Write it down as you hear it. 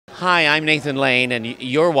Hi, I'm Nathan Lane, and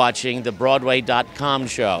you're watching the Broadway.com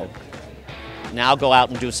show. Now go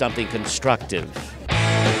out and do something constructive.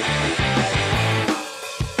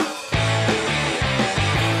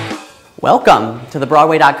 Welcome to the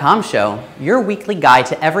Broadway.com show, your weekly guide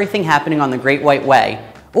to everything happening on the Great White Way.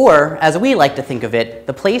 Or, as we like to think of it,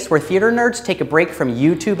 the place where theater nerds take a break from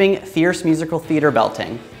YouTubing fierce musical theater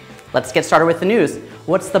belting. Let's get started with the news.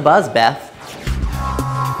 What's the buzz, Beth?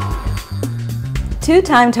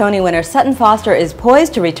 Two-time Tony winner Sutton Foster is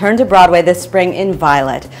poised to return to Broadway this spring in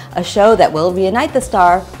Violet, a show that will reunite the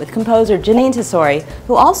star with composer Jeanine Tesori,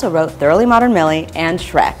 who also wrote Thoroughly Modern Millie and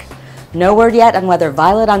Shrek. No word yet on whether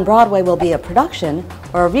Violet on Broadway will be a production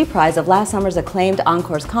or a reprise of last summer's acclaimed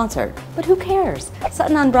Encore's concert, but who cares?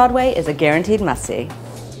 Sutton on Broadway is a guaranteed must-see.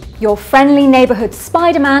 Your friendly neighborhood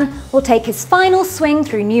Spider-Man will take his final swing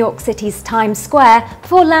through New York City's Times Square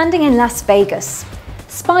before landing in Las Vegas.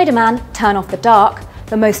 Spider-Man: Turn Off the Dark,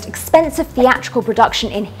 the most expensive theatrical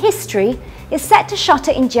production in history, is set to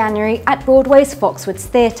shutter in January at Broadway's Foxwoods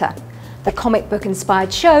Theatre. The comic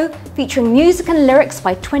book-inspired show, featuring music and lyrics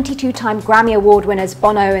by 22-time Grammy Award winners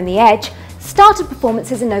Bono and The Edge, started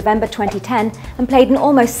performances in November 2010 and played an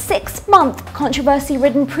almost 6-month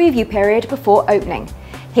controversy-ridden preview period before opening.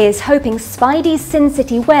 Here's hoping Spidey's Sin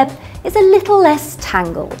City web is a little less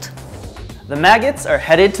tangled. The maggots are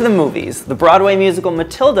headed to the movies. The Broadway musical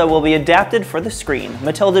Matilda will be adapted for the screen.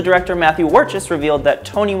 Matilda director Matthew Warchus revealed that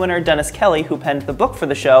Tony winner Dennis Kelly, who penned the book for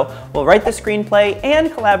the show, will write the screenplay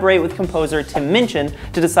and collaborate with composer Tim Minchin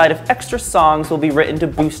to decide if extra songs will be written to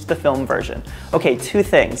boost the film version. Okay, two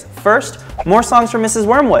things. First, more songs from Mrs.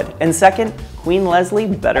 Wormwood, and second, Queen Leslie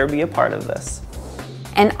better be a part of this.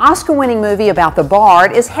 An Oscar-winning movie about the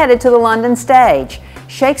Bard is headed to the London stage.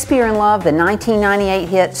 Shakespeare in Love, the 1998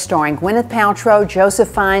 hit starring Gwyneth Paltrow, Joseph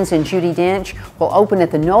Fiennes, and Judi Dench, will open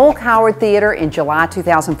at the Noel Coward Theatre in July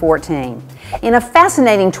 2014. In a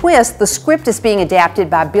fascinating twist, the script is being adapted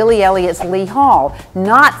by Billy Elliot's Lee Hall,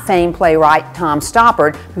 not famed playwright Tom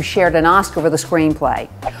Stoppard, who shared an Oscar for the screenplay.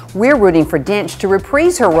 We're rooting for Dench to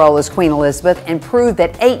reprise her role as Queen Elizabeth and prove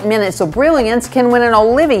that 8 minutes of brilliance can win an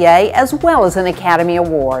Olivier as well as an Academy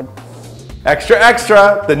Award. Extra,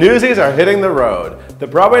 extra! The Newsies are hitting the road. The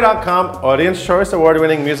Broadway.com Audience Choice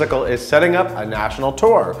Award-winning musical is setting up a national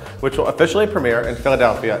tour, which will officially premiere in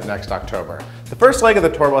Philadelphia next October. The first leg of the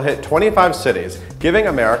tour will hit 25 cities, giving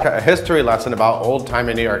America a history lesson about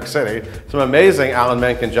old-timey New York City, some amazing Alan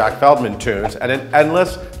Menken Jack Feldman tunes, and an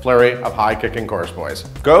endless flurry of high-kicking chorus boys.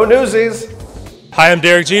 Go Newsies! Hi, I'm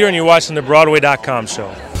Derek Jeter, and you're watching the Broadway.com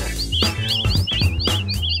show.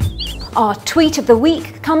 Our tweet of the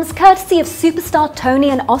week comes courtesy of superstar Tony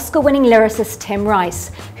and Oscar-winning lyricist Tim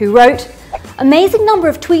Rice, who wrote, "Amazing number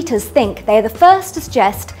of tweeters think they are the first to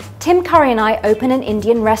suggest Tim Curry and I open an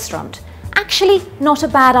Indian restaurant. Actually, not a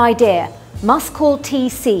bad idea. Must call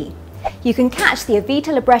TC." You can catch the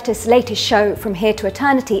Evita librettist's latest show From Here to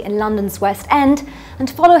Eternity in London's West End and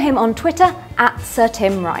follow him on Twitter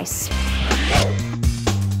 @SirTimRice.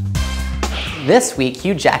 This week,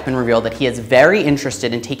 Hugh Jackman revealed that he is very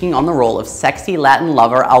interested in taking on the role of sexy Latin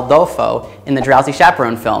lover Adolfo in the Drowsy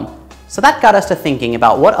Chaperone film. So that got us to thinking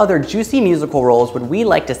about what other juicy musical roles would we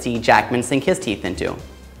like to see Jackman sink his teeth into.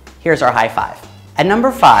 Here's our high five. At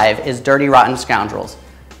number 5 is Dirty Rotten Scoundrels.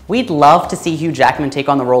 We'd love to see Hugh Jackman take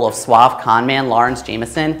on the role of suave conman Lawrence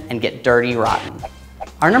Jameson and get dirty rotten.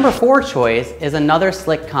 Our number 4 choice is another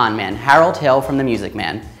slick conman, Harold Hill from The Music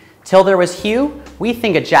Man. Till there was Hugh, we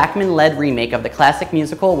think a Jackman-led remake of the classic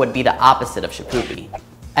musical would be the opposite of Shipoopi.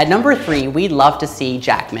 At number 3, we'd love to see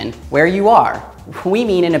Jackman, Where You Are. We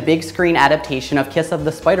mean in a big screen adaptation of Kiss of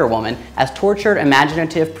the Spider-Woman as tortured,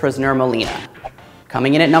 imaginative prisoner Molina.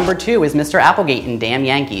 Coming in at number 2 is Mr. Applegate in Damn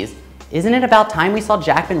Yankees. Isn't it about time we saw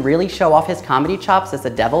Jackman really show off his comedy chops as a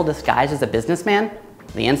devil disguised as a businessman?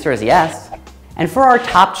 The answer is yes. And for our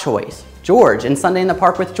top choice, George in Sunday in the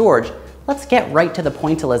Park with George, let's get right to the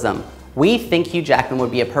pointillism. We think Hugh Jackman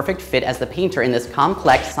would be a perfect fit as the painter in this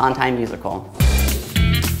complex Sondheim musical.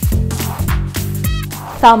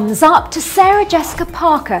 Thumbs up to Sarah Jessica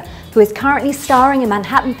Parker, who is currently starring in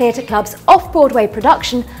Manhattan Theatre Club's off-Broadway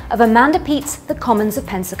production of Amanda Peet's The Commons of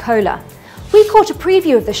Pensacola. We caught a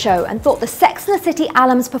preview of the show and thought the Sex and the City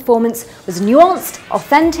alum's performance was nuanced,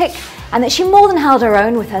 authentic, and that she more than held her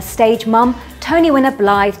own with her stage mum, Tony winner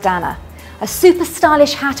Blythe Danner. A super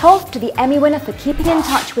stylish hat off to the Emmy winner for keeping in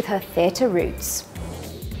touch with her theatre roots.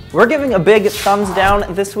 We're giving a big thumbs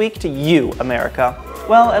down this week to you, America.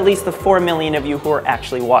 Well, at least the 4 million of you who are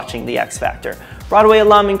actually watching The X Factor. Broadway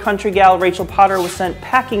alum and country gal Rachel Potter was sent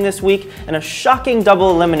packing this week in a shocking double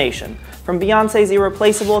elimination. From Beyoncé's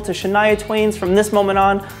Irreplaceable to Shania Twain's From This Moment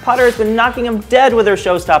On, Potter has been knocking them dead with her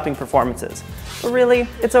show-stopping performances. But really,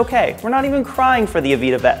 it's okay. We're not even crying for the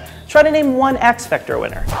Evita bet. Try to name one X Factor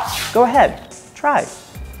winner. Go ahead, try.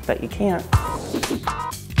 Bet you can't.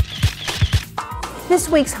 This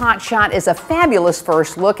week's Hot Shot is a fabulous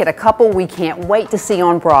first look at a couple we can't wait to see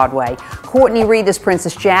on Broadway. Courtney Reed as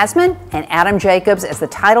Princess Jasmine and Adam Jacobs as the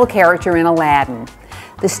title character in Aladdin.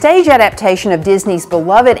 The stage adaptation of Disney's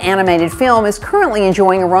beloved animated film is currently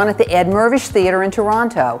enjoying a run at the Ed Mirvish Theatre in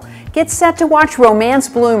Toronto. Get set to watch romance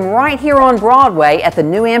bloom right here on Broadway at the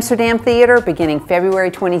New Amsterdam Theatre beginning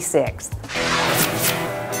February 26th.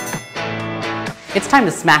 It's time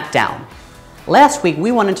to Smackdown. Last week,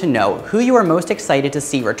 we wanted to know who you are most excited to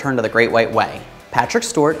see return to the Great White Way, Patrick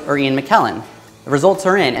Stewart or Ian McKellen. The results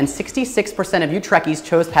are in, and 66% of you Trekkies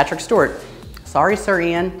chose Patrick Stewart. Sorry, Sir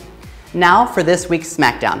Ian. Now, for this week's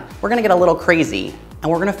Smackdown, we're gonna get a little crazy,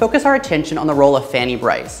 and we're gonna focus our attention on the role of Fanny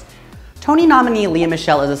Bryce. Tony nominee Lea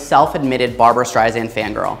Michele is a self-admitted Barbra Streisand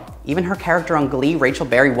fangirl. Even her character on Glee, Rachel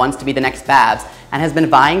Berry, wants to be the next Babs, and has been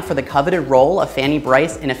vying for the coveted role of Fanny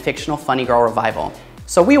Bryce in a fictional Funny Girl revival.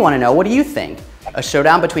 So we want to know, what do you think? A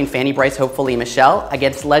showdown between Fanny Bryce hopeful Lea Michele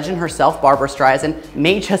against legend herself Barbra Streisand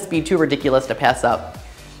may just be too ridiculous to pass up.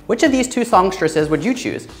 Which of these two songstresses would you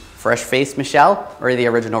choose? Fresh-faced Michele or the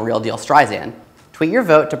original real deal Streisand? Tweet your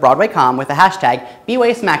vote to Broadway.com with the hashtag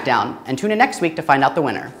 #BWaySmackdown and tune in next week to find out the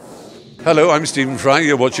winner. Hello, I'm Stephen Fry.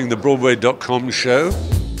 You're watching the Broadway.com show.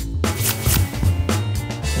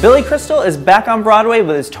 Billy Crystal is back on Broadway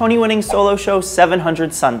with his Tony-winning solo show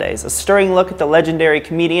 700 Sundays, a stirring look at the legendary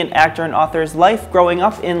comedian, actor, and author's life growing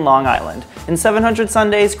up in Long Island. In 700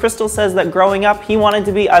 Sundays, Crystal says that growing up, he wanted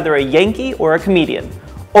to be either a Yankee or a comedian,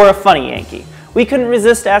 or a funny Yankee. We couldn't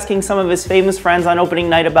resist asking some of his famous friends on opening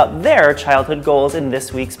night about their childhood goals in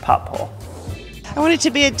this week's Pop Poll. I wanted to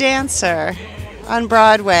be a dancer on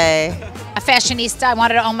Broadway. A fashionista. I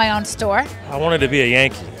wanted to own my own store. I wanted to be a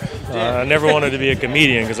Yankee. I never wanted to be a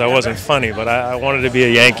comedian because I wasn't funny, but I wanted to be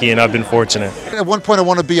a Yankie, and I've been fortunate. At one point I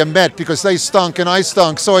wanted to be a Met because they stunk and I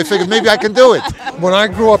stunk, so I figured maybe I can do it. When I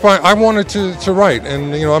grew up, I wanted to write,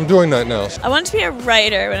 and I'm doing that now. I wanted to be a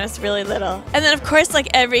writer when I was really little. And then of course, like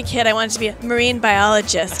every kid, I wanted to be a marine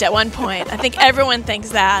biologist at one point. I think everyone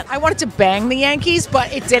thinks that. I wanted to bang the Yankees,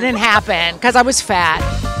 but it didn't happen because I was fat.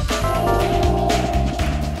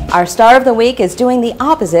 Our star of the week is doing the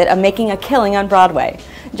opposite of making a killing on Broadway.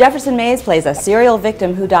 Jefferson Mays plays a serial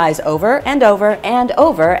victim who dies over and over and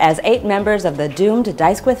over as 8 members of the doomed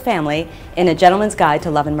Dysquith family in A Gentleman's Guide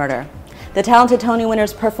to Love and Murder. The talented Tony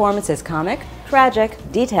winner's performance is comic, tragic,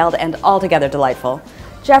 detailed, and altogether delightful.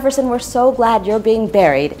 Jefferson, we're so glad you're being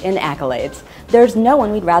buried in accolades. There's no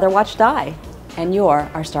one we'd rather watch die. And you're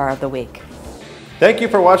our star of the week. Thank you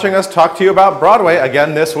for watching us talk to you about Broadway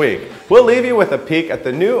again this week. We'll leave you with a peek at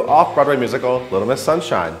the new off-Broadway musical, Little Miss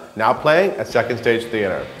Sunshine, now playing at Second Stage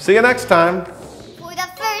Theater. See you next time. For the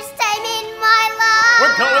first time in my life.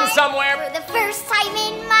 We're going somewhere. For the first time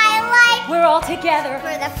in my life. We're all together.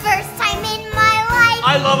 For the first time in my life.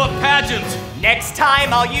 I love a pageant. Next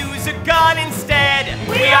time I'll use a gun instead.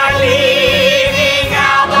 We are leaving.